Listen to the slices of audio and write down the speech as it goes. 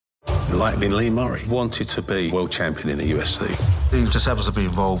Like Lee Murray, wanted to be world champion in the UFC. He just happens to be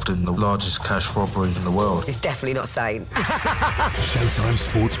involved in the largest cash robbery in the world. He's definitely not sane. Showtime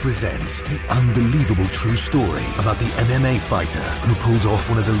Sports presents the unbelievable true story about the MMA fighter who pulled off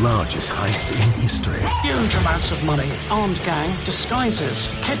one of the largest heists in history. Huge amounts of money, armed gang,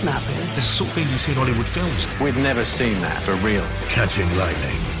 disguises, kidnapping. This is the sort of thing you see in Hollywood films. We've never seen that for real. Catching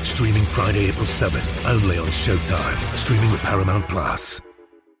Lightning, streaming Friday, April 7th, only on Showtime, streaming with Paramount Plus.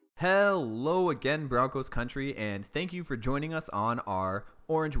 Hello again, Broncos country, and thank you for joining us on our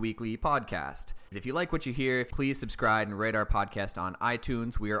Orange Weekly podcast. If you like what you hear, please subscribe and rate our podcast on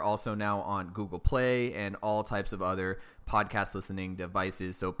iTunes. We are also now on Google Play and all types of other podcast listening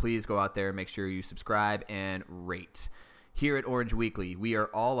devices, so please go out there and make sure you subscribe and rate. Here at Orange Weekly, we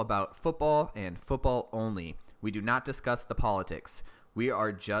are all about football and football only. We do not discuss the politics. We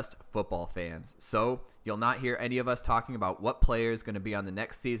are just football fans. So you'll not hear any of us talking about what player is going to be on the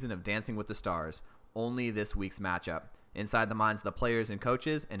next season of Dancing with the Stars. Only this week's matchup. Inside the minds of the players and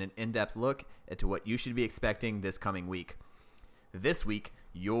coaches, and an in-depth look into what you should be expecting this coming week. This week,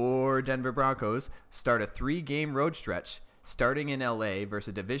 your Denver Broncos start a 3-game road stretch, starting in LA versus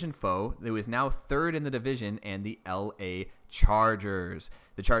a division foe who is now third in the division, and the LA Chargers.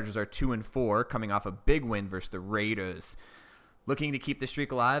 The Chargers are 2-4, coming off a big win versus the Raiders, looking to keep the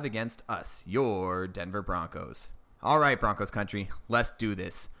streak alive against us, your Denver Broncos. All right, Broncos country, let's do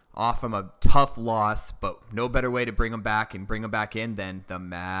this. Off from a tough loss, but no better way to bring them back and bring them back in than the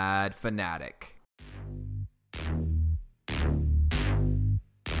Mad Fanatic.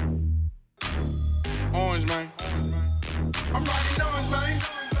 Orange, man. I'm rocking orange, man.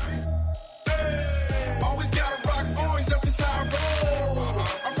 Hey, always gotta rock orange, that's just how I roll.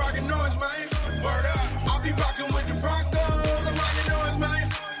 I'm rocking orange, man. Word up, I'll be rocking with the Broncos. I'm rocking orange, man.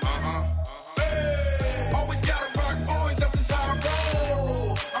 Hey, always gotta rock orange, that's just how I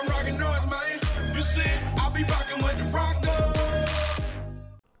roll. I'm rocking orange, man. You see it, I'll be rocking with the Broncos.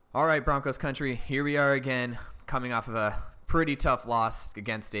 All right, Broncos country, here we are again, coming off of a pretty tough loss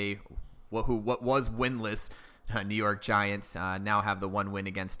against what was winless New York Giants. Now have the one win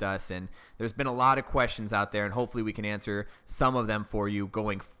against us, and there's been a lot of questions out there, and hopefully we can answer some of them for you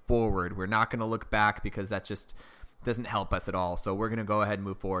going forward. We're not going to look back because that just doesn't help us at all. So we're going to go ahead and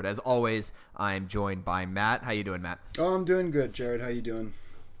move forward. As always, I'm joined by Matt. How you doing, Matt? Oh, I'm doing good, Jared. How you doing?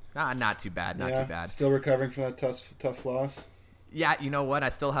 Not too bad. Not too bad. Still recovering from that tough loss. Yeah, you know what? I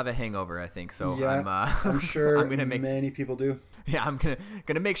still have a hangover, I think. So yeah, I'm sure many people do. Yeah, I'm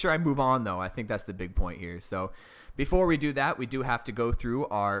gonna make sure I move on, though. I think that's the big point here. So before we do that, we do have to go through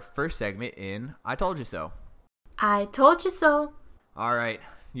our first segment in I Told You So. I told you so. All right,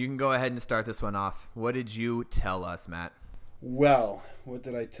 you can go ahead and start this one off. What did you tell us, Matt? Well, what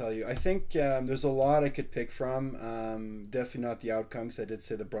did I tell you? I think there's a lot I could pick from. Definitely not the outcome, because I did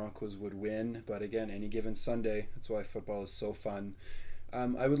say the Broncos would win. But again, any given Sunday, that's why football is so fun.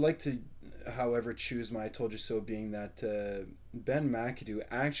 I would like to, however, choose my I Told You So, being that Ben McAdoo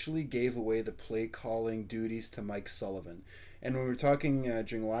actually gave away the play calling duties to Mike Sullivan. And when we were talking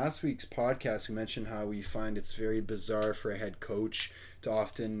during last week's podcast, we mentioned how we find it's very bizarre for a head coach to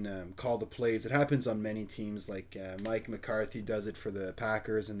often call the plays. It happens on many teams, like Mike McCarthy does it for the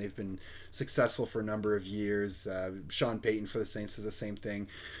Packers, and they've been successful for a number of years. Sean Payton for the Saints does the same thing.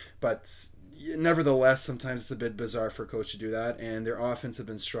 But nevertheless, sometimes it's a bit bizarre for a coach to do that, and their offense have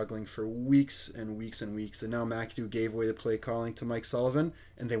been struggling for weeks and weeks and weeks, and now McAdoo gave away the play calling to Mike Sullivan,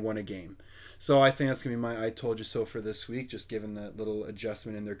 and they won a game. So I think that's going to be my I Told You So for this week, just given that little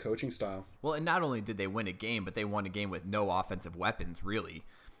adjustment in their coaching style. Well, and not only did they win a game, but they won a game with no offensive weapons, really.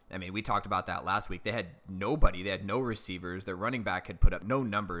 I mean, we talked about that last week. They had nobody. They had no receivers. Their running back had put up no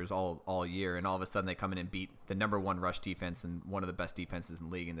numbers all year, and all of a sudden they come in and beat the number one rush defense and one of the best defenses in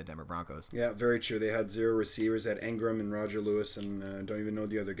the league in the Denver Broncos. Yeah, very true. They had 0 receivers. They had Ingram and Roger Lewis, and don't even know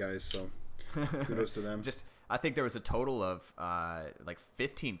the other guys, so kudos to them. I think there was a total of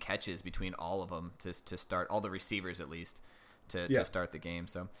 15 catches between all of them to start, all the receivers at least, to start the game.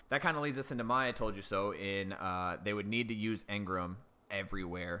 So that kind of leads us into my I Told You So in they would need to use Ingram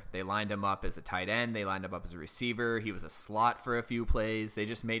everywhere. They lined him up as a tight end. They lined him up as a receiver. He was a slot for a few plays. They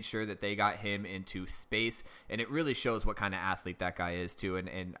just made sure that they got him into space, and it really shows what kind of athlete that guy is too.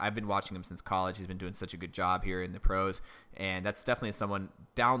 And I've been watching him since college. He's been doing such a good job here in the pros, and that's definitely someone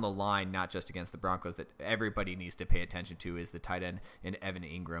down the line, not just against the Broncos, that everybody needs to pay attention to, is the tight end in Evan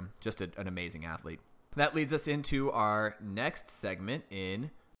Ingram. Just an amazing athlete. That leads us into our next segment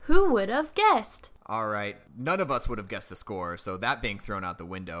in Who Would Have Guessed? All right. None of us would have guessed the score, so that being thrown out the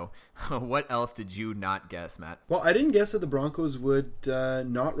window. What else did you not guess, Matt? Well, I didn't guess that the Broncos would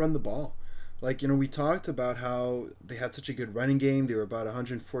not run the ball. Like, we talked about how they had such a good running game. They were about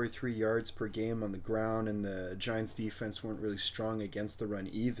 143 yards per game on the ground, and the Giants defense weren't really strong against the run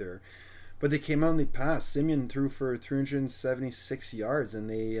either. But they came out and they passed. Simeon threw for 376 yards, and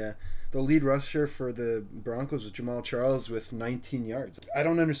the lead rusher for the Broncos was Jamal Charles with 19 yards. I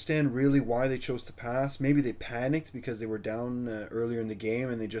don't understand really why they chose to pass. Maybe they panicked because they were down earlier in the game,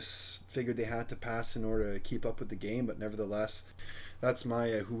 and they just figured they had to pass in order to keep up with the game. But nevertheless, that's my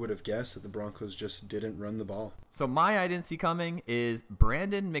who would have guessed that the Broncos just didn't run the ball. So my I didn't see coming is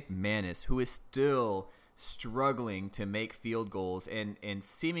Brandon McManus, who is still struggling to make field goals and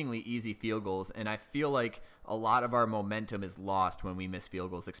seemingly easy field goals. And I feel like a lot of our momentum is lost when we miss field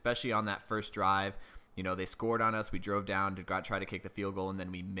goals, especially on that first drive. They scored on us. We drove down to try to kick the field goal, and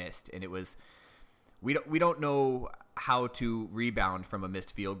then we missed. And it was we don't know how to rebound from a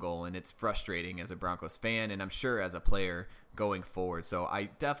missed field goal, and it's frustrating as a Broncos fan, and I'm sure as a player going forward. So I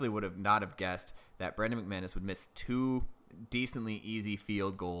definitely would have not have guessed that Brandon McManus would miss 2 decently easy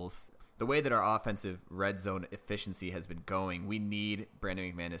field goals. The way that our offensive red zone efficiency has been going, we need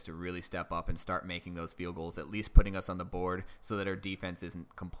Brandon McManus to really step up and start making those field goals, at least putting us on the board so that our defense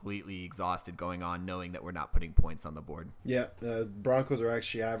isn't completely exhausted going on, knowing that we're not putting points on the board. Yeah, Broncos are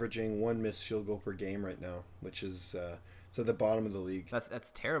actually averaging 1 missed field goal per game right now, which is it's at the bottom of the league.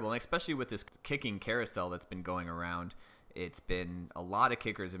 That's terrible, and especially with this kicking carousel that's been going around. It's been a lot of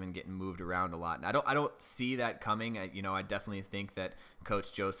kickers have been getting moved around a lot, and I don't see that coming. I definitely think that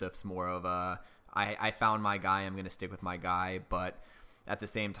Coach Joseph's more of a I found my guy, I'm going to stick with my guy, but at the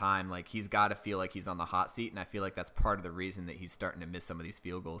same time, like, he's got to feel like he's on the hot seat, and I feel like that's part of the reason that he's starting to miss some of these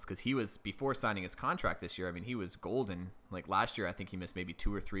field goals, because he was, before signing his contract this year, he was golden. Like last year, I think he missed maybe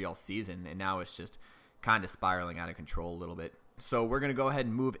 2 or 3 all season, and now it's just kind of spiraling out of control a little bit. So we're going to go ahead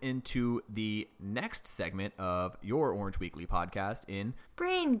and move into the next segment of your Orange Weekly podcast in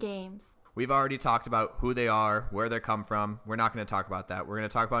Brain Games. We've already talked about who they are, where they come from. We're not going to talk about that. We're going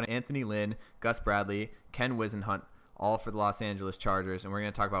to talk about Anthony Lynn, Gus Bradley, Ken Wisenhunt, all for the Los Angeles Chargers. And we're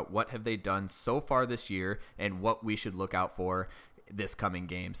going to talk about what have they done so far this year and what we should look out for this coming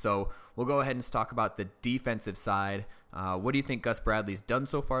game. So we'll go ahead and talk about the defensive side. What do you think Gus Bradley's done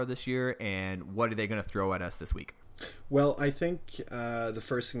so far this year, and what are they going to throw at us this week? Well, I think the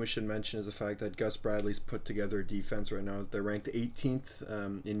first thing we should mention is the fact that Gus Bradley's put together a defense right now. They're ranked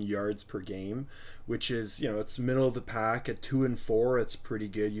 18th in yards per game, which is, it's middle of the pack at 2-4. It's pretty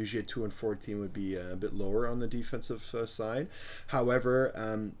good. Usually a 2-4 team would be a bit lower on the defensive side.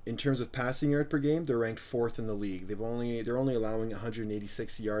 However, in terms of passing yard per game, they're ranked 4th in the league. They're only allowing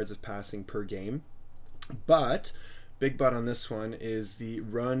 186 yards of passing per game, but big but on this one is the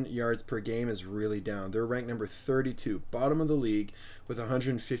run yards per game is really down. They're ranked number 32, bottom of the league, with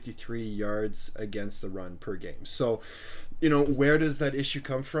 153 yards against the run per game. So, where does that issue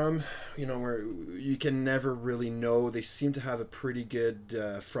come from? Where you can never really know. They seem to have a pretty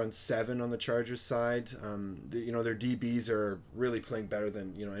good front seven on the Chargers side. Their DBs are really playing better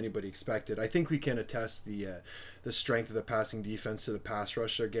than anybody expected. I think we can attest the strength of the passing defense to the pass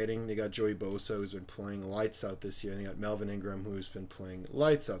rush they're getting. They got Joey Bosa, who's been playing lights out this year, and they got Melvin Ingram, who's been playing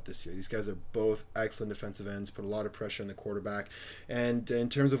lights out this year. These guys are both excellent defensive ends, put a lot of pressure on the quarterback. And in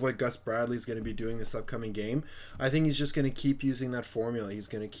terms of what Gus Bradley is going to be doing this upcoming game, I think he's just going to keep using that formula. He's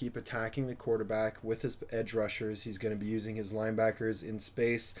going to keep attacking the quarterback with his edge rushers. He's going to be using his linebackers in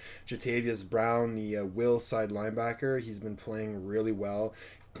space. Jatavius Brown, the Will side linebacker, he's been playing really well.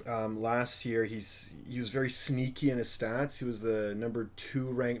 Last year he was very sneaky in his stats. He was the number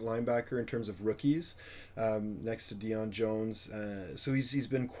 2 ranked linebacker in terms of rookies, next to Deion Jones. So he's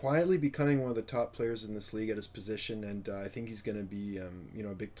been quietly becoming one of the top players in this league at his position, and I think he's going to be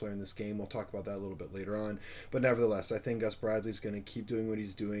a big player in this game. We'll talk about that a little bit later on. But nevertheless, I think Gus Bradley's going to keep doing what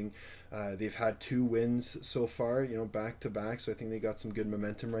he's doing. They've had 2 wins so far, back to back. So I think they got some good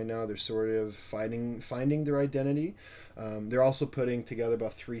momentum right now. They're sort of finding their identity. They're also putting together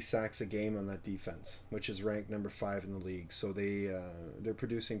about 3 sacks a game on that defense, which is ranked number 5 in the league. So they're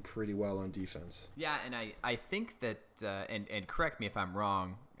producing pretty well on defense. Yeah, and I think that, and correct me if I'm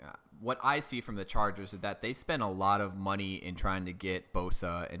wrong, what I see from the Chargers is that they spend a lot of money in trying to get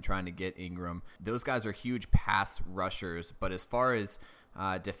Bosa and trying to get Ingram. Those guys are huge pass rushers, but as far as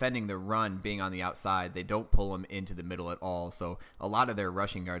defending the run, being on the outside, they don't pull them into the middle at all. So a lot of their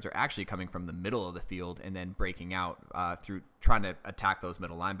rushing yards are actually coming from the middle of the field and then breaking out through trying to attack those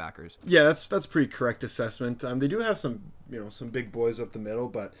middle linebackers. Yeah, that's pretty correct assessment. They do have some big boys up the middle,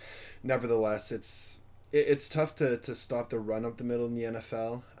 but nevertheless, it's tough to stop the run up the middle in the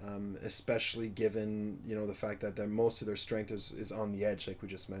NFL, especially given, the fact that most of their strength is on the edge, like we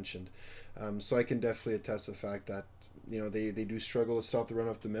just mentioned. So I can definitely attest to the fact that, they do struggle to stop the run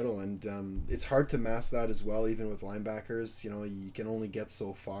up the middle, and it's hard to mask that as well, even with linebackers. You can only get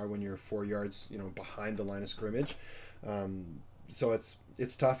so far when you're 4 yards, behind the line of scrimmage. So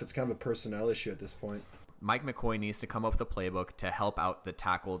it's tough. It's kind of a personnel issue at this point. Mike McCoy needs to come up with a playbook to help out the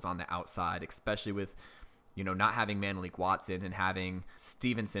tackles on the outside, especially with, not having Malik Watson and having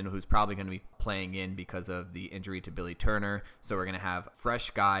Stevenson, who's probably going to be playing in because of the injury to Billy Turner. So we're going to have a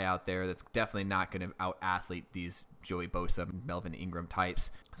fresh guy out there that's definitely not going to out-athlete these Joey Bosa, Melvin Ingram types.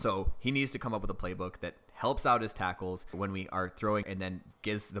 So he needs to come up with a playbook that helps out his tackles when we are throwing, and then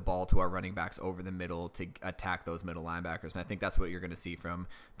gives the ball to our running backs over the middle to attack those middle linebackers. And I think that's what you're going to see from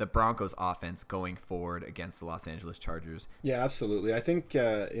the Broncos offense going forward against the Los Angeles Chargers. Yeah, absolutely. I think,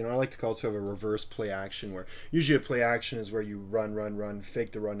 I like to call it sort of a reverse play action, where usually a play action is where you run,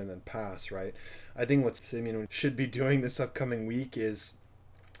 fake the run, and then pass, right? I think what Simeon should be doing this upcoming week is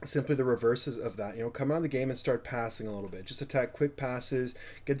simply the reverses of that. Come out of the game and start passing a little bit. Just attack quick passes,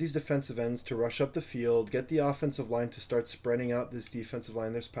 get these defensive ends to rush up the field, get the offensive line to start spreading out this defensive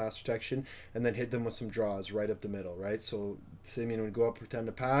line, there's pass protection, and then hit them with some draws right up the middle, right? So Simeon would go up, pretend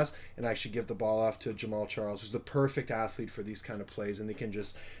to pass, and actually give the ball off to Jamal Charles, who's the perfect athlete for these kind of plays, and they can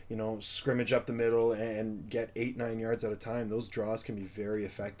just, scrimmage up the middle and get 8-9 yards at a time. Those draws can be very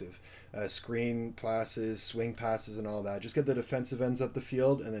effective. Screen passes, swing passes, and all that. Just get the defensive ends up the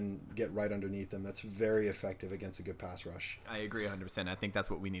field and then get right underneath them. That's very effective against a good pass rush. I agree 100%. I think that's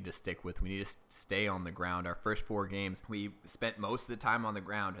what we need to stick with. We need to stay on the ground. Our first 4 games, we spent most of the time on the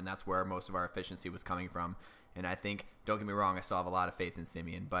ground, and that's where most of our efficiency was coming from. And I think, don't get me wrong, I still have a lot of faith in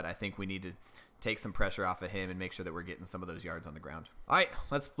Simeon, but I think we need to take some pressure off of him and make sure that we're getting some of those yards on the ground. All right,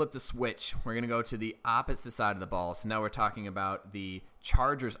 let's flip the switch. We're going to go to the opposite side of the ball. So now we're talking about the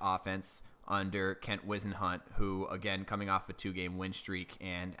Chargers offense under Kent Wisenhunt, who, again, coming off a 2-game win streak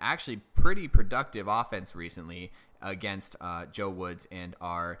and actually pretty productive offense recently against Joe Woods and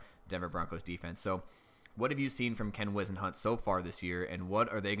our Denver Broncos defense. So what have you seen from Ken Wisenhunt so far this year, and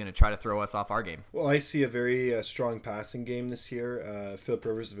what are they going to try to throw us off our game? Well, I see a very strong passing game this year. Philip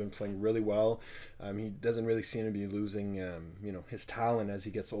Rivers has been playing really well. He doesn't really seem to be losing, his talent as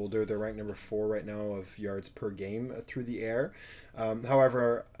he gets older. They're ranked number 4 right now of yards per game through the air.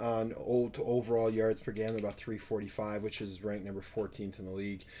 However, on overall yards per game, they're about 345, which is ranked number 14th in the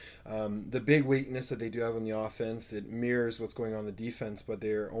league. The big weakness that they do have on the offense, it mirrors what's going on the defense, but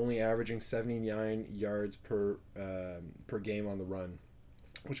they're only averaging 79 yards per game on the run,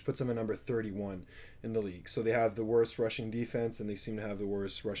 which puts them at number 31 in the league. So they have the worst rushing defense, and they seem to have the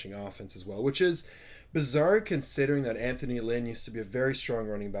worst rushing offense as well, which is bizarre considering that Anthony Lynn used to be a very strong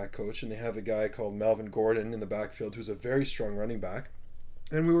running back coach, and they have a guy called Melvin Gordon in the backfield who's a very strong running back.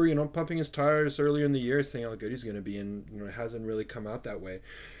 And we were, pumping his tires earlier in the year, saying how good he's going to be, and it hasn't really come out that way.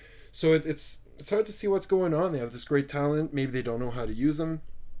 So it's hard to see what's going on. They have this great talent. Maybe they don't know how to use them.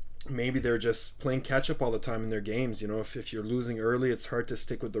 Maybe they're just playing catch-up all the time in their games. If you're losing early, it's hard to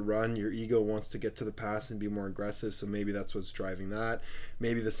stick with the run. Your ego wants to get to the pass and be more aggressive, so maybe that's what's driving that.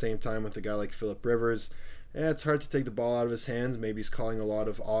 Maybe the same time with a guy like Philip Rivers, it's hard to take the ball out of his hands. Maybe he's calling a lot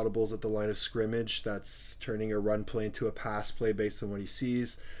of audibles at the line of scrimmage. That's turning a run play into a pass play based on what he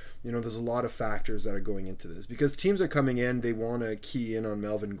sees. There's a lot of factors that are going into this because teams are coming in, they want to key in on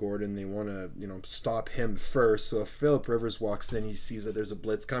Melvin Gordon, they want to, stop him first. So if Philip Rivers walks in, he sees that there's a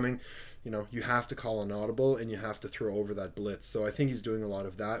blitz coming, you have to call an audible and you have to throw over that blitz. So I think he's doing a lot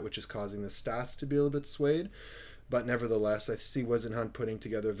of that, which is causing the stats to be a little bit swayed. But nevertheless, I see Wisenhunt putting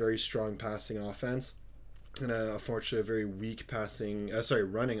together a very strong passing offense and unfortunately a very weak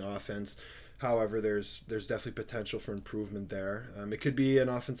running offense. However, there's definitely potential for improvement there. It could be an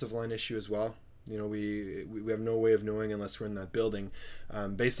offensive line issue as well. We have no way of knowing unless we're in that building.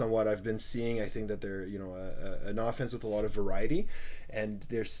 Based on what I've been seeing, I think that they're an offense with a lot of variety, and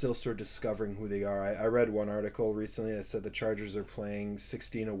they're still sort of discovering who they are. I read one article recently that said the Chargers are playing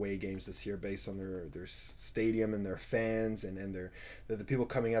 16 away games this year based on their stadium and their fans and the people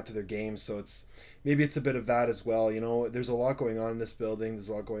coming out to their games. So maybe it's a bit of that as well. There's a lot going on in this building. There's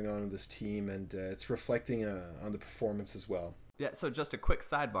a lot going on in this team, and it's reflecting on the performance as well. Yeah, so just a quick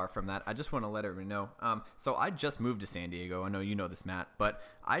sidebar from that. I just want to let everyone know. So I just moved to San Diego. I know you know this, Matt, but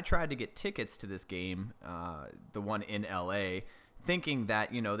I tried to get tickets to this game, the one in LA, thinking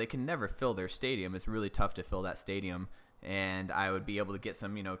that, they can never fill their stadium. It's really tough to fill that stadium, and I would be able to get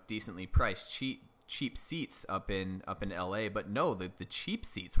some, decently priced cheap seats up in LA. But no, the cheap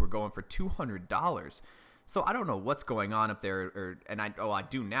seats were going for $200. So I don't know what's going on up there, and I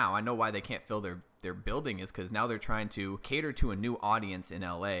do now. I know why they can't fill they're building is because now they're trying to cater to a new audience in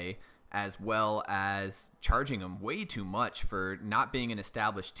LA, as well as charging them way too much for not being an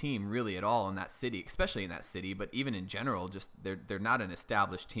established team really at all in that city, especially in that city, but even in general, just they're not an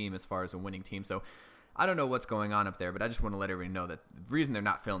established team as far as a winning team. So I don't know what's going on up there, but I just want to let everybody know that the reason they're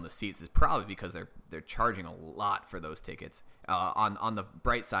not filling the seats is probably because they're charging a lot for those tickets. On the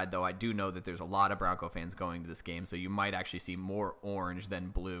bright side, though, I do know that there's a lot of Bronco fans going to this game, so you might actually see more orange than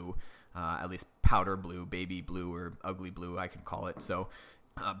blue, at least powder blue, baby blue, or ugly blue, I can call it. So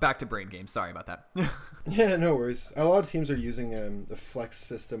back to brain games. Sorry about that. Yeah, no worries. A lot of teams are using the flex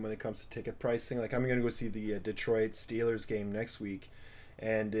system when it comes to ticket pricing. Like, I'm going to go see the Detroit Steelers game next week,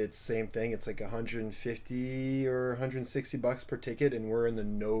 and it's same thing. It's like $150 or $160 per ticket, and we're in the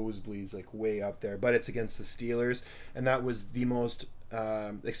nosebleeds, like way up there. But it's against the Steelers, and that was the most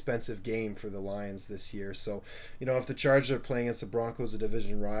expensive game for the Lions this year. So, you know, if the Chargers are playing against the Broncos, a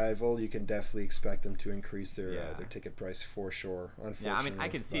division rival, you can definitely expect them to increase their ticket price for sure. Unfortunately, yeah, I mean, I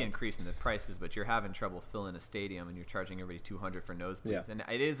can see increasing the prices, but you're having trouble filling a stadium, and you're charging everybody $200 for nosebleeds. Yeah. And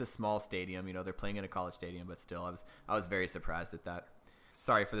it is a small stadium. You know, they're playing in a college stadium, but still, I was very surprised at that.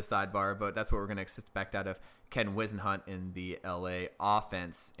 Sorry for the sidebar, but that's what we're going to expect out of Ken Whisenhunt in the LA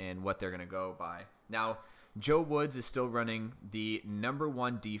offense and what they're going to go by. Now, Joe Woods is still running the number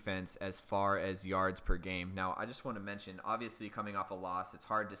one defense as far as yards per game. Now, I just want to mention, obviously coming off a loss, it's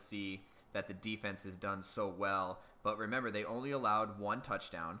hard to see that the defense has done so well. But remember, they only allowed one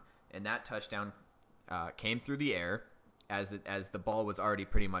touchdown, and that touchdown came through the air as the ball was already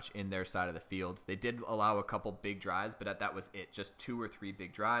pretty much in their side of the field. They did allow a couple big drives, but that was it, just 2 or 3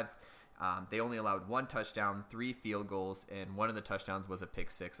 big drives. They only allowed 1 touchdown, 3 field goals, and one of the touchdowns was a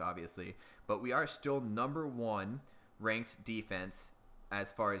pick six, obviously. But we are still number 1 ranked defense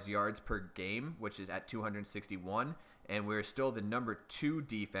as far as yards per game, which is at 261, and we're still the number 2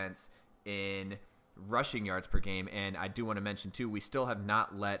 defense in rushing yards per game. And I do want to mention, too, we still have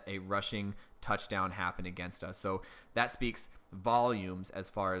not let a rushing touchdown happen against us. So that speaks volumes as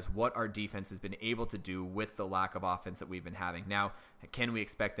far as what our defense has been able to do with the lack of offense that we've been having. Now, can we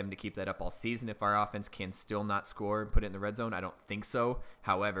expect them to keep that up all season if our offense can still not score and put it in the red zone? I don't think so.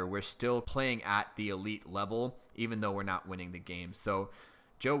 However, we're still playing at the elite level, even though we're not winning the game. So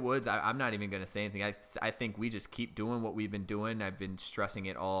Joe Woods, I'm not even going to say anything. I think we just keep doing what we've been doing. I've been stressing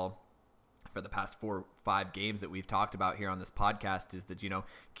it all for the past 4 or 5 games that we've talked about here on this podcast, is that, you know,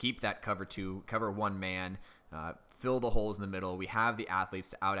 keep that cover 2, cover 1 man, fill the holes in the middle. We have the athletes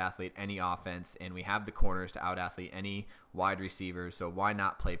to out-athlete any offense, and we have the corners to out-athlete any wide receivers, so why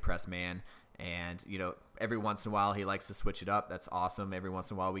not play press man? And, you know, every once in a while he likes to switch it up. That's awesome. Every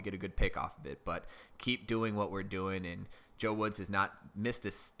once in a while we get a good pick off of it, but keep doing what we're doing, and Joe Woods has not missed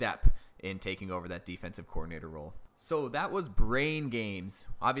a step in taking over that defensive coordinator role. So that was brain games.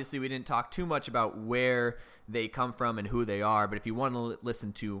 Obviously, we didn't talk too much about where they come from and who they are, but if you want to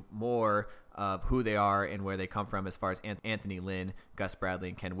listen to more of who they are and where they come from as far as Anthony Lynn, Gus Bradley,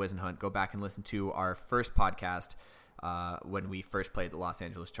 and Ken Whisenhunt, go back and listen to our first podcast when we first played the Los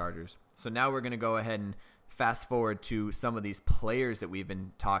Angeles Chargers. So now we're going to go ahead and fast forward to some of these players that we've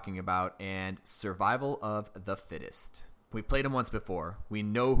been talking about and survival of the fittest. We've played them once before. We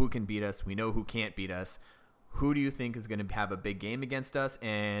know who can beat us. We know who can't beat us. Who do you think is going to have a big game against us,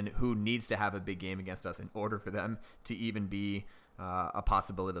 and who needs to have a big game against us in order for them to even be a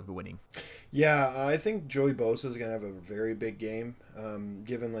possibility of winning? Yeah, I think Joey Bosa is going to have a very big game.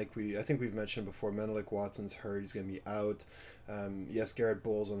 Given, like I think we've mentioned before, Menelik Watson's hurt. He's going to be out. Yes, Garrett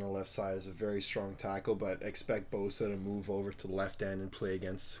Bowles on the left side is a very strong tackle, but expect Bosa to move over to the left end and play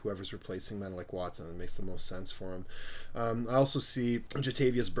against whoever's replacing Menelik Watson. It makes the most sense for him. I also see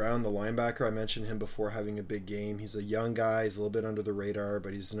Jatavius Brown, the linebacker. I mentioned him before, having a big game. He's a young guy. He's a little bit under the radar,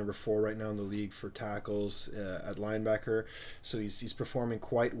 but he's number 4 right now in the league for tackles at linebacker. So he's performing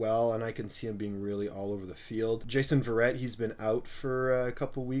quite well, and I can see him being really all over the field. Jason Verrett, he's been out for a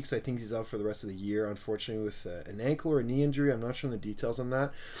couple weeks. I think he's out for the rest of the year, unfortunately, with an ankle or a knee injury. I'm not sure on the details on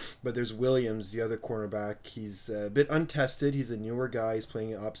that. But there's Williams, the other cornerback. He's a bit untested. He's a newer guy. He's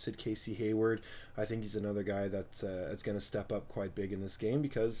playing opposite Casey Hayward. I think he's another guy that's going to step up quite big in this game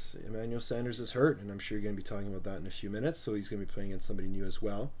because Emmanuel Sanders is hurt, and I'm sure you're going to be talking about that in a few minutes. So he's going to be playing against somebody new as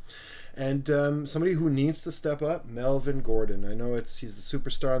well. And somebody who needs to step up, Melvin Gordon. I know he's the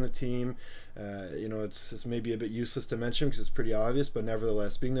superstar on the team. It's maybe a bit useless to mention because it's pretty obvious, but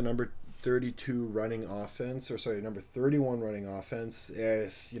nevertheless, being the number 32 running offense, number 31 running offense,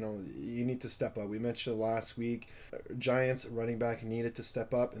 is, you need to step up. We mentioned last week, Giants running back needed to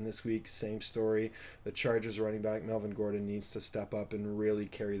step up, and this week, same story. The Chargers running back, Melvin Gordon, needs to step up and really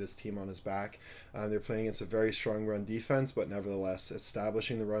carry this team on his back. They're playing against a very strong run defense, but nevertheless,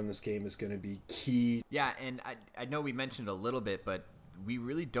 establishing the run in this game is going to be key. Yeah, and I know we mentioned it a little bit, but we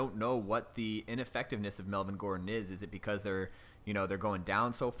really don't know what the ineffectiveness of Melvin Gordon is. Is it because they're going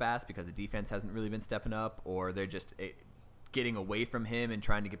down so fast because the defense hasn't really been stepping up, or they're just getting away from him and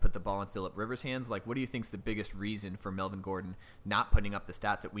trying to put the ball in Phillip Rivers' hands? Like, what do you think is the biggest reason for Melvin Gordon not putting up the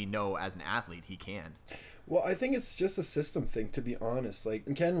stats that we know as an athlete he can? Well, I think it's just a system thing, to be honest. Like,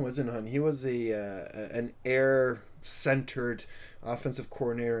 Ken Whisenhunt, he was an air-centered offensive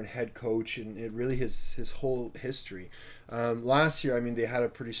coordinator and head coach, and it really his whole history. Last year, they had a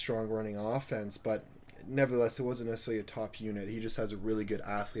pretty strong running offense, but nevertheless, it wasn't necessarily a top unit. He just has a really good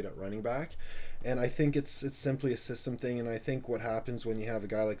athlete at running back, and I think it's simply a system thing. And I think what happens when you have a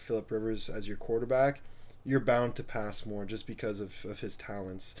guy like Phillip Rivers as your quarterback, you're bound to pass more just because of his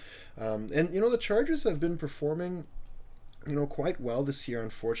talents. And the Chargers have been performing quite well this year,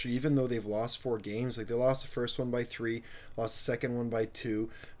 unfortunately, even though they've lost 4 games. Like, they lost the first one by 3, lost the second one by 2.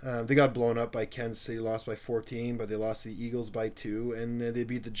 They got blown up by Kansas City, lost by 14, but they lost the Eagles by 2, and they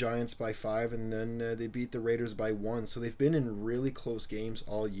beat the Giants by 5, and then they beat the Raiders by 1. So they've been in really close games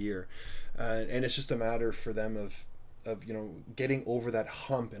all year, and it's just a matter for them of getting over that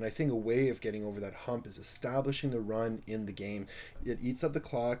hump. And I think a way of getting over that hump is establishing the run in the game. It eats up the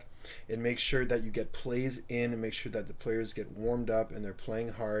clock. It makes sure that you get plays in, and make sure that the players get warmed up and they're playing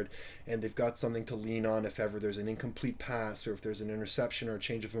hard, and they've got something to lean on if ever there's an incomplete pass, or if there's an interception or a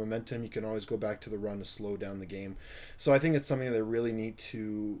change of momentum. You can always go back to the run to slow down the game. So I think it's something that they really need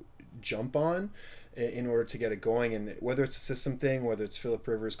to jump on in order to get it going. And whether it's a system thing, whether it's Phillip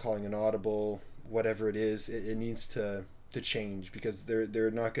Rivers calling an audible, whatever it is, it needs to change, because they're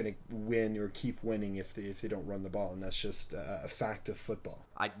not going to win or keep winning if they don't run the ball, and that's just a fact of football.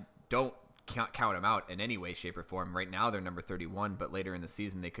 I don't count them out in any way, shape, or form. Right now they're number 31, but later in the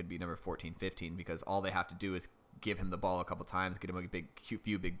season they could be number 14, 15, because all they have to do is give him the ball a couple times, get him a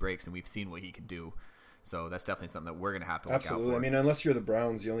few big breaks, and we've seen what he can do. So that's definitely something that we're going to have to look out for. Absolutely. Unless you're the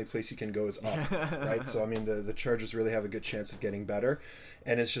Browns, the only place you can go is up, right? So, the Chargers really have a good chance of getting better,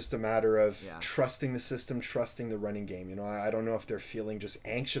 and it's just a matter of trusting the system, trusting the running game. I don't know if they're feeling just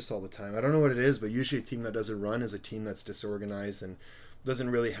anxious all the time. I don't know what it is, but usually a team that doesn't run is a team that's disorganized and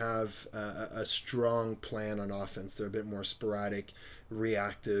doesn't really have a strong plan on offense. They're a bit more sporadic,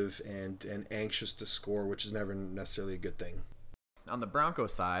 reactive, and anxious to score, which is never necessarily a good thing. On the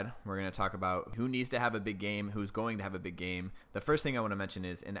Broncos side, we're going to talk about who needs to have a big game, who's going to have a big game. The first thing I want to mention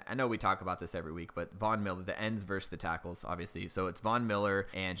is, and I know we talk about this every week, but Von Miller, the ends versus the tackles, obviously. So it's Von Miller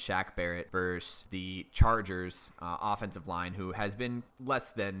and Shaq Barrett versus the Chargers offensive line, who has been less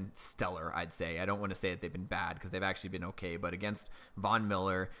than stellar, I'd say. I don't want to say that they've been bad, because they've actually been okay. But against Von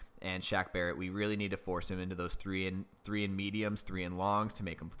Miller and Shaq Barrett, we really need to force him into those 3 and mediums, 3 and longs to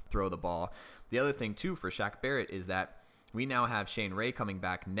make him throw the ball. The other thing, too, for Shaq Barrett is that we now have Shane Ray coming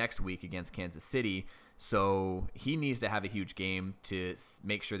back next week against Kansas City, so he needs to have a huge game to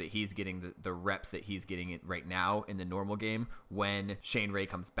make sure that he's getting the reps that he's getting right now in the normal game when Shane Ray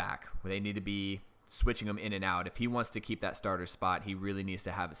comes back. They need to be switching him in and out. If he wants to keep that starter spot, he really needs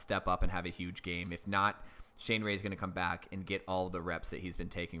to have a step up and have a huge game. If not, Shane Ray is going to come back and get all the reps that he's been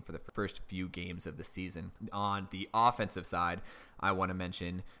taking for the first few games of the season. On the offensive side, I want to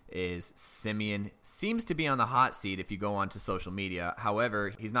mention is Simeon seems to be on the hot seat if you go onto social media.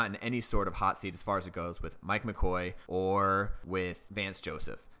 However, he's not in any sort of hot seat as far as it goes with Mike McCoy or with Vance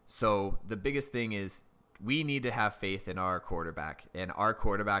Joseph. So the biggest thing is we need to have faith in our quarterback, and our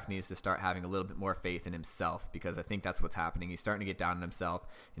quarterback needs to start having a little bit more faith in himself, because I think that's what's happening. He's starting to get down on himself,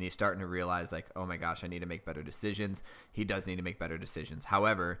 and he's starting to realize, like, oh my gosh, I need to make better decisions. He does need to make better decisions.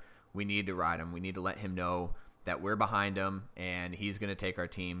 However, we need to ride him. We need to let him know that we're behind him, and he's going to take our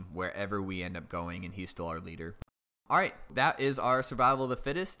team wherever we end up going, and he's still our leader. All right, that is our survival of the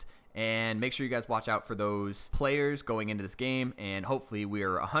fittest. And make sure you guys watch out for those players going into this game. And hopefully we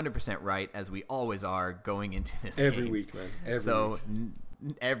are 100% right, as we always are going into this game. Every week, man.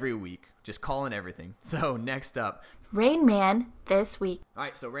 Every week. Just calling everything. So next up, Rain Man this week. All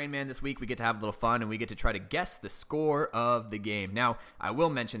right, so Rain Man this week, we get to have a little fun, and we get to try to guess the score of the game. Now, I will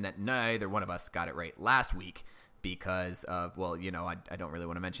mention that neither one of us got it right last week, because of, well, I don't really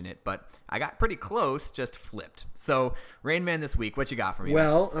want to mention it, but I got pretty close, just flipped. So, Rain Man this week, what you got for me?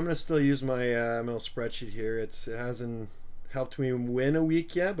 Well, I'm going to still use my little spreadsheet here. It hasn't helped me win a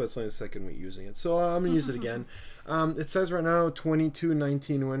week yet, but it's only the second week using it. So I'm going to use it again. It says right now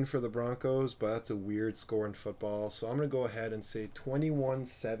 22-19 win for the Broncos, but that's a weird score in football. So I'm going to go ahead and say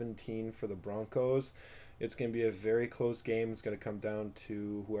 21-17 for the Broncos. It's going to be a very close game. It's going to come down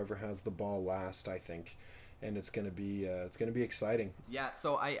to whoever has the ball last, I think. And it's going to be exciting. Yeah,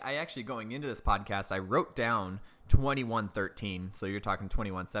 so I actually, going into this podcast, I wrote down 21-13, so you're talking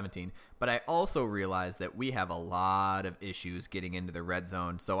 21-17. But I also realized that we have a lot of issues getting into the red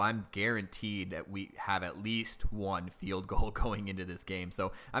zone, so I'm guaranteed that we have at least one field goal going into this game.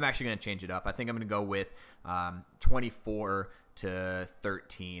 So I'm actually going to change it up. I think I'm going to go with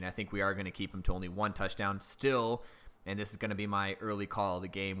 24-13. I think we are going to keep them to only one touchdown. Still, and this is going to be my early call of the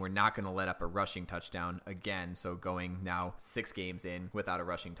game, we're not going to let up a rushing touchdown again. So going now 6 games in without a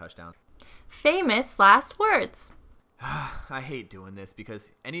rushing touchdown. Famous last words. I hate doing this because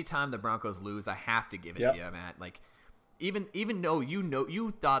anytime the Broncos lose, I have to give it to you, Matt. Like, even though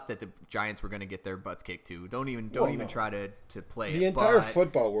you thought that the Giants were going to get their butts kicked too. Don't even try to play the it. entire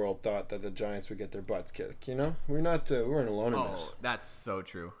football world thought that the Giants would get their butts kicked. You know, we weren't alone in this. Oh, that's so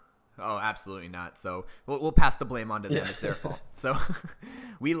true. Oh, absolutely not. So we'll pass the blame on to them. It's their fault. So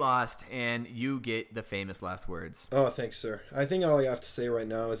we lost, and you get the famous last words. Oh, thanks, sir. I think all I have to say right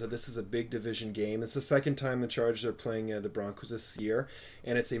now is that this is a big division game. It's the second time the Chargers are playing the Broncos this year,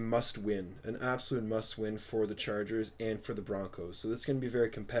 and it's a must-win, an absolute must-win for the Chargers and for the Broncos. So this is going to be a very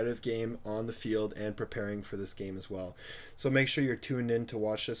competitive game on the field and preparing for this game as well. So make sure you're tuned in to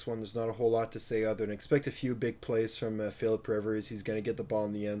watch this one. There's not a whole lot to say other than expect a few big plays from Philip Rivers. He's going to get the ball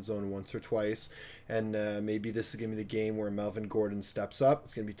in the end zone once or twice, and maybe this is going to be the game where Melvin Gordon steps up.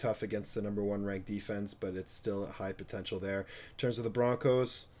 It's going to be tough against the number 1 ranked defense, but it's still a high potential there. In terms of the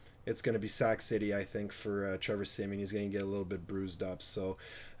Broncos, it's going to be Sack City, I think, for Trevor Siemian. He's going to get a little bit bruised up. So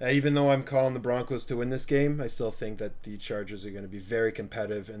even though I'm calling the Broncos to win this game, I still think that the Chargers are going to be very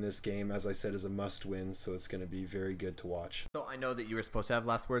competitive in this game. As I said, is a must-win, so it's going to be very good to watch. So I know that you were supposed to have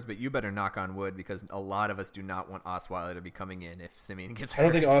last words, but you better knock on wood because a lot of us do not want Osweiler to be coming in if Siemian gets hurt. I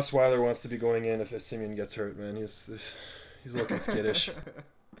don't think Osweiler wants to be going in if Siemian gets hurt, man. He's looking skittish.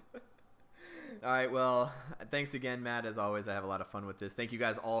 All right, well, thanks again, Matt. As always, I have a lot of fun with this. Thank you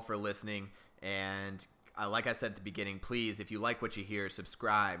guys all for listening. And like I said at the beginning, please, if you like what you hear,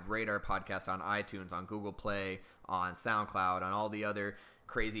 subscribe, rate our podcast on iTunes, on Google Play, on SoundCloud, on all the other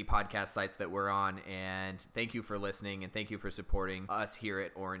crazy podcast sites that we're on. And thank you for listening, and thank you for supporting us here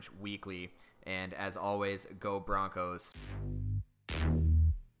at Orange Weekly. And as always, go Broncos.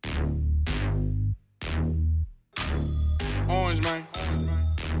 Orange, man.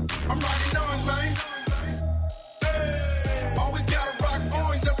 I'm rocking orange, man.